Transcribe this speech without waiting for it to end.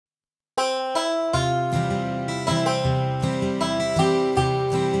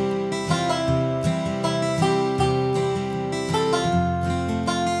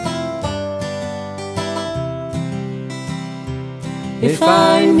If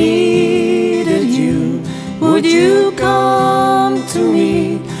I needed you, would you come to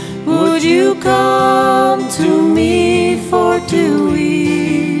me? Would you come to me for to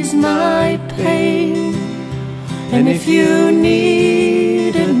ease my pain? And if you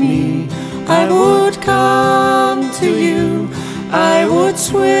needed me, I would come to you. I would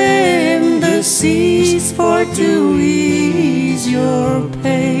swim the seas for to ease your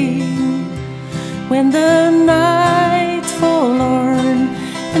pain. When the night forlorn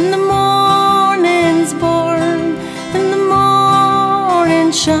and the morning's born and the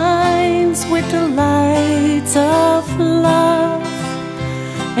morning shines with the lights of love,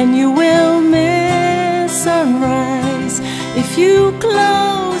 and you will miss sunrise if you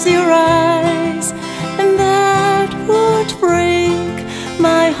close your eyes, and that would break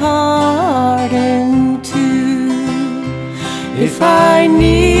my heart in two. If I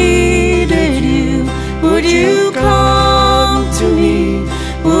needed you, would you come to me?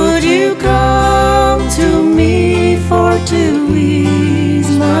 Would you come to me for to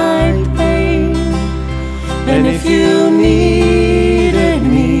ease my pain? And if you needed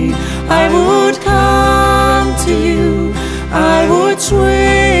me, I would come to you. I would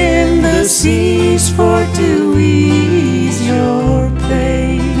swim the seas for to ease your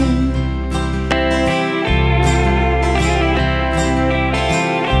pain.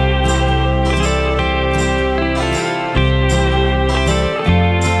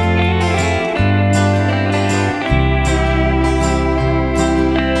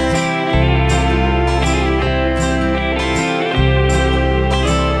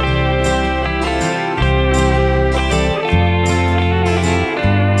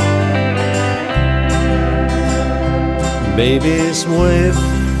 Baby's with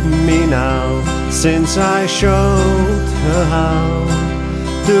me now, since I showed her how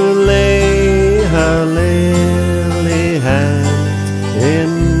to lay her lily hand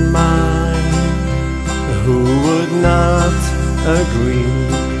in mine. Who would not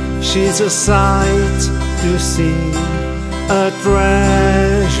agree? She's a sight to see, a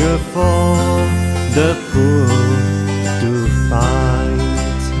treasure for the poor to find.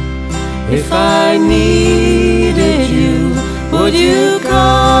 If I needed you, would you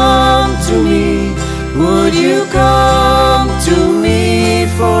come to me? Would you come to me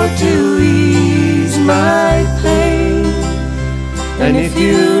for to ease my pain? And if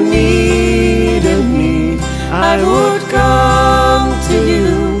you needed me, I would come to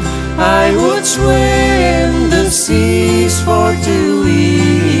you. I would swim the seas for to ease